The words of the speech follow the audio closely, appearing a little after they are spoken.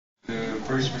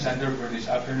first presenter for this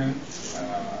afternoon.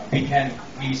 Big hand,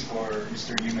 please, for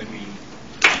Mr. Human Being.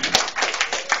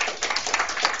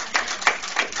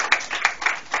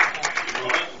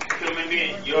 Human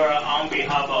being, you're on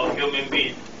behalf of human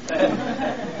being.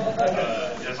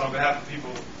 Yes, on behalf of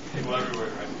people everywhere.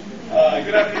 Right?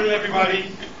 Good afternoon,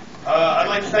 everybody. I'd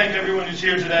like to thank everyone who's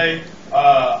here today.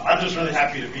 I'm just really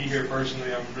happy to be here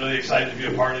personally. I'm really excited to be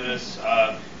a part of this.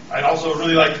 I'd also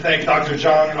really like to thank Dr.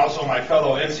 Zhang and also my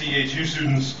fellow NCEHU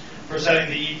students for setting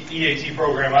the E.A.T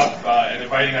program up and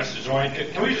inviting us to join.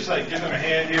 Can we just give them a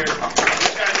hand here? These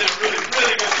guys did a really,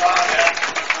 really good job.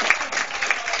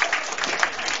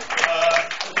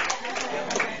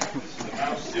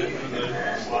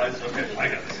 Slides. Okay, I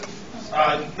got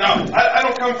this. Now, I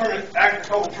don't come from an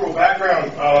agricultural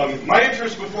background. My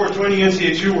interests before joining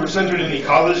NCHU were centered in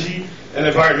ecology and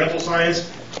environmental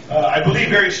science. I believe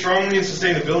very strongly in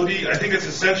sustainability. I think it's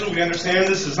essential we understand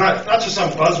this. It's not just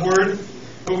some buzzword,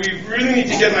 but we really need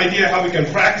to get an idea how we can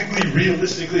practically,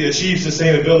 realistically achieve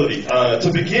sustainability.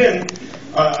 To begin,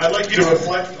 I'd like you to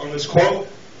reflect on this quote.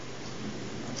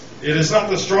 It is not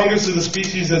the strongest of the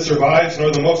species that survives,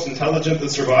 nor the most intelligent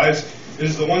that survives. It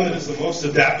is the one that is the most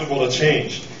adaptable to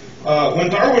change. When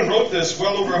Darwin wrote this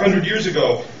well over 100 years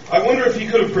ago, I wonder if he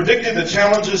could have predicted the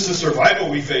challenges to survival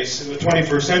we face in the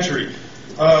 21st century.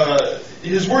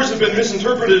 His words have been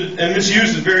misinterpreted and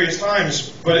misused at various times,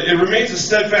 but it remains a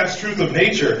steadfast truth of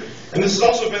nature. And this has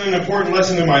also been an important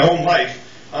lesson in my own life.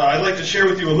 I'd like to share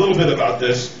with you a little bit about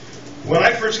this. When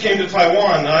I first came to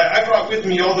Taiwan, I brought with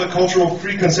me all the cultural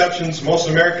preconceptions most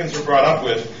Americans are brought up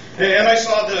with. And I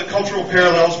saw the cultural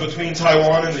parallels between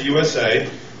Taiwan and the USA.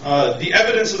 The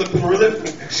evidence of the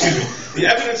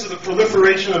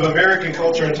proliferation of American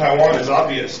culture in Taiwan is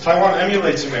obvious. Taiwan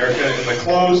emulates America in the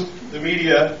clothes, the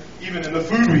media, even in the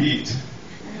food we eat.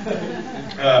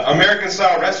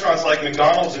 American-style restaurants like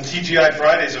McDonald's and TGI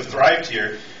Fridays have thrived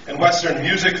here, and Western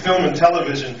music, film, and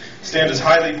television stand as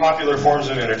highly popular forms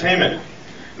of entertainment.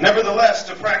 Nevertheless,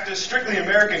 to practice strictly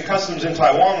American customs in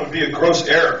Taiwan would be a gross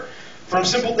error. From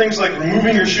simple things like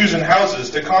removing your shoes in houses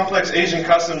to complex Asian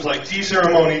customs like tea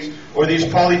ceremonies or these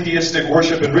polytheistic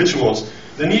worship and rituals,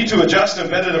 the need to adjust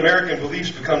embedded American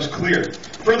beliefs becomes clear.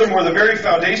 Furthermore, the very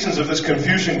foundations of this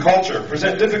Confucian culture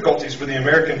present difficulties for the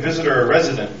American visitor or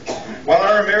resident. While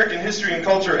our American history and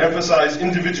culture emphasize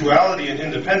individuality and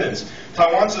independence,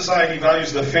 Taiwan society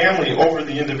values the family over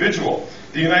the individual.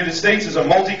 The United States is a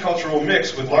multicultural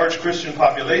mix with large Christian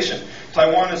population.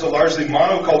 Taiwan is a largely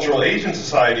monocultural Asian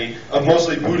society of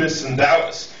mostly Buddhists and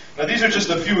Taoists. Now, these are just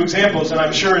a few examples, and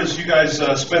I'm sure as you guys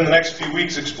spend the next few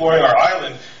weeks exploring our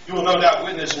island, you will no doubt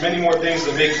witness many more things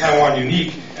that make Taiwan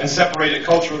unique and separate it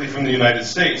culturally from the United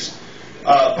States.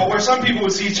 But where some people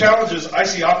would see challenges, I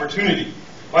see opportunity.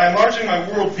 By enlarging my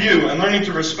worldview and learning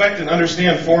to respect and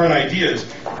understand foreign ideas,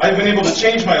 I've been able to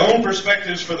change my own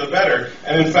perspectives for the better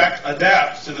and, in fact,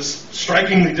 adapt to this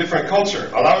strikingly different culture,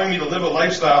 allowing me to live a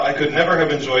lifestyle I could never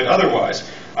have enjoyed otherwise.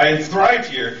 I have thrived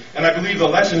here, and I believe the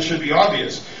lesson should be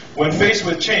obvious. When faced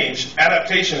with change,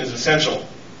 adaptation is essential.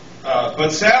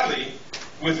 But sadly,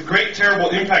 with great terrible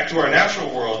impact to our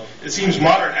natural world, it seems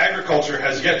modern agriculture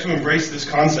has yet to embrace this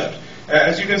concept.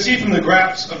 As you can see from the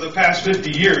graphs of the past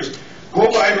 50 years,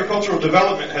 global agricultural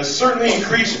development has certainly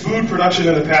increased food production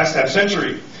in the past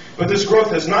half-century, but this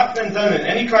growth has not been done in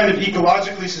any kind of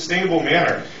ecologically sustainable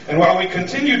manner. And while we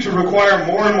continue to require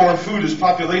more and more food as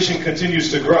population continues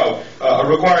to grow, a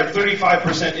required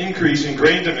 35% increase in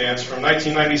grain demands from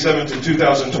 1997 to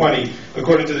 2020,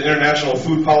 according to the International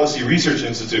Food Policy Research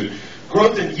Institute,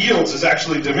 growth in yields is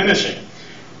actually diminishing.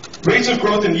 Rates of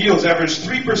growth in yields averaged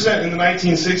 3% in the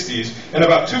 1960s and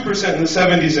about 2% in the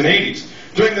 70s and 80s.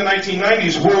 During the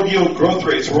 1990s, world yield growth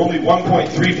rates were only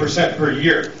 1.3% per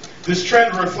year. This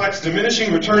trend reflects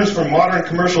diminishing returns from modern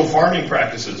commercial farming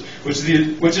practices, which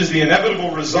is the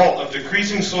inevitable result of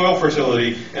decreasing soil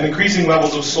fertility and increasing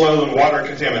levels of soil and water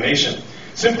contamination.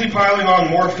 Simply piling on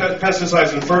more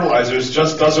pesticides and fertilizers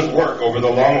just doesn't work over the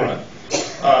long run.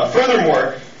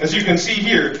 Furthermore, as you can see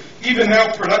here, even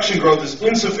now production growth is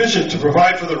insufficient to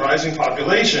provide for the rising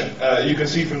population. You can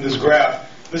see from this graph,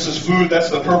 this is food, that's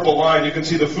the purple line. You can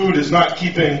see the food is not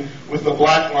keeping with the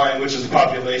black line, which is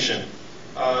population.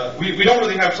 We don't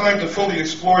really have time to fully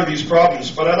explore these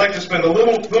problems, but I'd like to spend a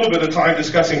little bit of time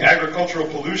discussing agricultural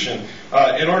pollution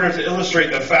in order to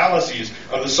illustrate the fallacies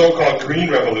of the so-called Green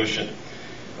Revolution.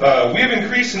 We have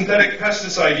increased synthetic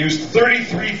pesticide use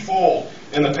 33-fold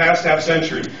in the past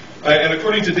half-century. And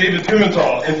according to David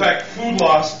Pimental, in fact, food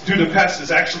loss due to pests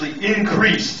has actually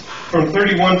increased from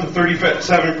 31 to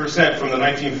 37% from the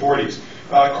 1940s.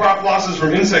 Crop losses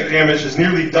from insect damage has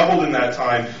nearly doubled in that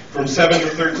time, from 7 to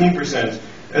 13%.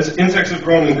 as insects have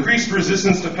grown increased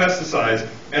resistance to pesticides,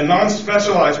 and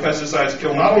non-specialized pesticides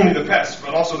kill not only the pests,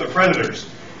 but also the predators.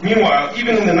 Meanwhile,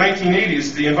 even in the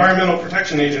 1980s, the Environmental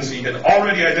Protection Agency had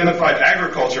already identified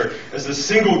agriculture as the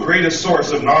single greatest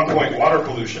source of non-point water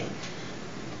pollution.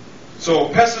 So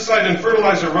pesticide and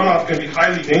fertilizer runoff can be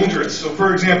highly dangerous. So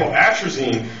for example,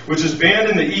 atrazine, which is banned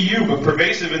in the EU but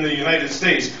pervasive in the United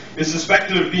States, is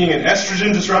suspected of being an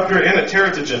estrogen disruptor and a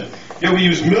teratogen. Yet we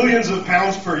use millions of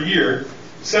pounds per year,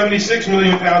 76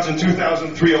 million pounds in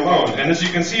 2003 alone. And as you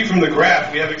can see from the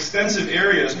graph, we have extensive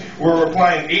areas where we're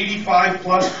applying 85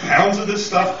 plus pounds of this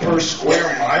stuff per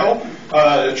square mile.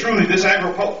 Truly, this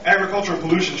agricultural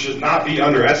pollution should not be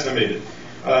underestimated.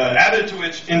 Added to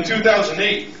which, in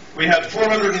 2008, we had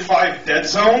 405 dead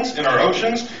zones in our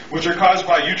oceans, which are caused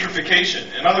by eutrophication.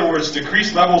 In other words,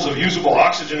 decreased levels of usable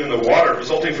oxygen in the water,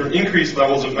 resulting from increased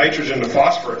levels of nitrogen and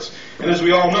phosphorus. And as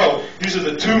we all know, these are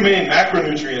the two main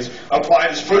macronutrients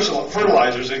applied as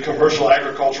fertilizers in commercial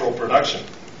agricultural production.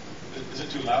 Is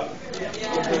it too loud?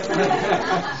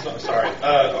 Sorry.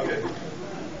 Okay.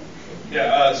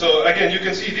 Yeah, so again, you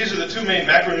can see these are the two main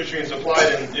macronutrients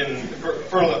applied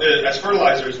as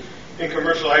fertilizers in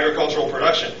commercial agricultural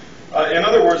production. In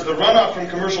other words, the runoff from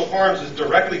commercial farms is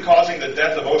directly causing the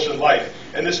death of ocean life,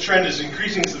 and this trend is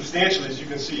increasing substantially, as you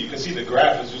can see. You can see the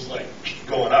graph is just like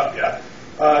going up, yeah?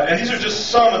 And these are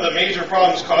just some of the major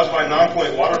problems caused by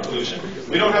non-point water pollution.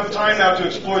 We don't have time now to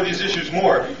explore these issues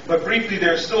more, but briefly,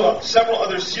 there are still several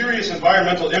other serious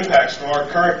environmental impacts from our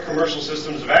current commercial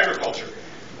systems of agriculture.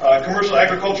 Commercial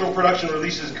agricultural production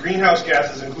releases greenhouse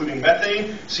gases including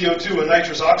methane, CO2, and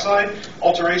nitrous oxide.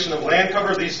 Alteration of land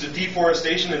cover leads to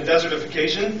deforestation and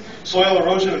desertification. Soil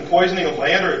erosion and poisoning of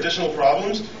land are additional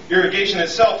problems. Irrigation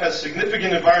itself has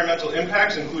significant environmental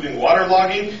impacts including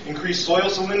waterlogging, increased soil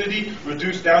salinity,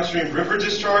 reduced downstream river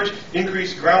discharge,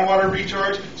 increased groundwater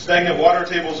recharge, stagnant water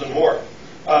tables, and more.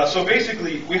 So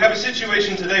basically, we have a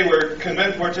situation today where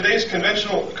today's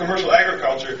conventional commercial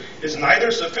agriculture is neither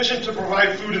sufficient to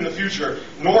provide food in the future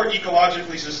nor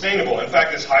ecologically sustainable. In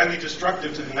fact, it's highly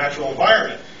destructive to the natural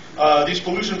environment. These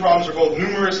pollution problems are both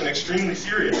numerous and extremely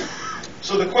serious.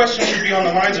 So the question should be on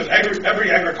the minds of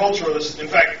every agriculturalist, in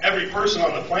fact, every person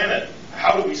on the planet: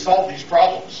 how do we solve these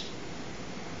problems?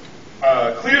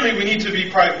 Clearly, we need to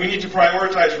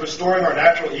prioritize restoring our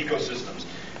natural ecosystems.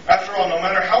 After all, no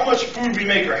matter how much food we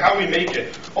make or how we make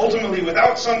it, ultimately,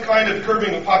 without some kind of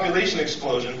curbing of population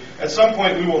explosion, at some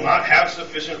point we will not have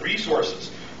sufficient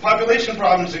resources. Population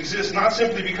problems exist not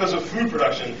simply because of food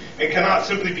production and cannot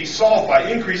simply be solved by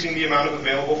increasing the amount of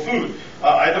available food.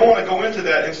 I don't want to go into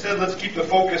that. Instead, let's keep the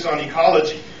focus on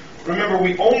ecology. Remember,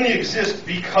 we only exist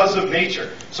because of nature.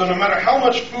 So no matter how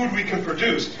much food we can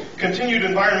produce, continued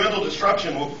environmental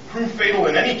disruption will prove fatal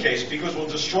in any case because we'll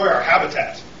destroy our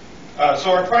habitats.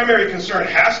 So our primary concern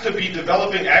has to be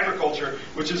developing agriculture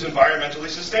which is environmentally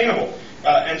sustainable.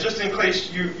 And just in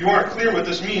case you aren't clear what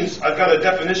this means, I've got a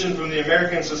definition from the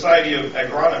American Society of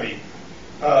Agronomy.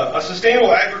 A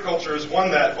sustainable agriculture is one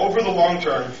that, over the long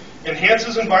term,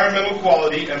 enhances environmental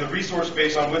quality and the resource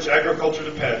base on which agriculture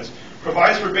depends,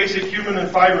 provides for basic human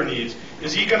and fiber needs,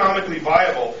 is economically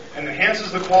viable, and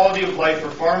enhances the quality of life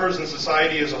for farmers and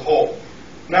society as a whole.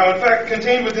 Now, in fact,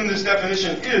 contained within this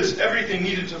definition is everything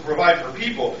needed to provide for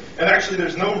people, and actually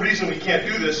there's no reason we can't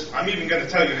do this. I'm even going to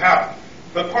tell you how.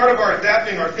 But part of our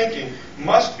adapting our thinking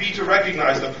must be to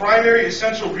recognize the primary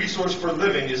essential resource for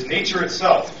living is nature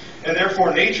itself, and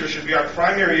therefore nature should be our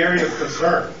primary area of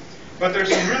concern. But there's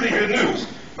some really good news.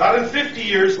 Not in 50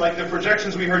 years like the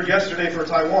projections we heard yesterday for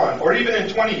Taiwan, or even in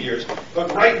 20 years,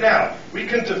 but right now, we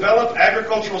can develop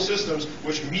agricultural systems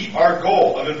which meet our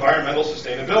goal of environmental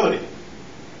sustainability.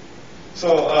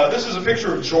 So this is a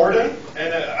picture of Jordan,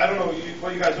 and I don't know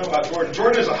what you guys know about Jordan.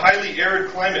 Jordan is a highly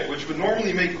arid climate, which would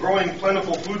normally make growing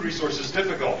plentiful food resources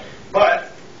difficult.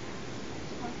 But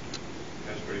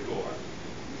that's pretty cool,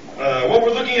 huh? What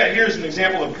we're looking at here is an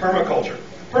example of permaculture.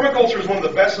 Permaculture is one of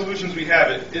the best solutions we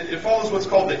have. It follows what's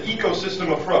called the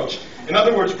ecosystem approach. In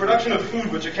other words, production of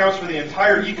food which accounts for the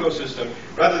entire ecosystem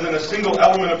rather than a single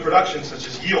element of production such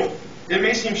as yield. It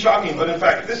may seem shocking, but in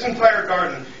fact, this entire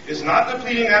garden is not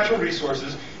depleting natural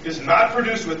resources, is not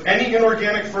produced with any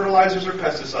inorganic fertilizers or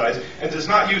pesticides, and does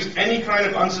not use any kind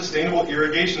of unsustainable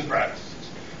irrigation practices.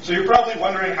 So you're probably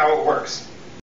wondering how it works.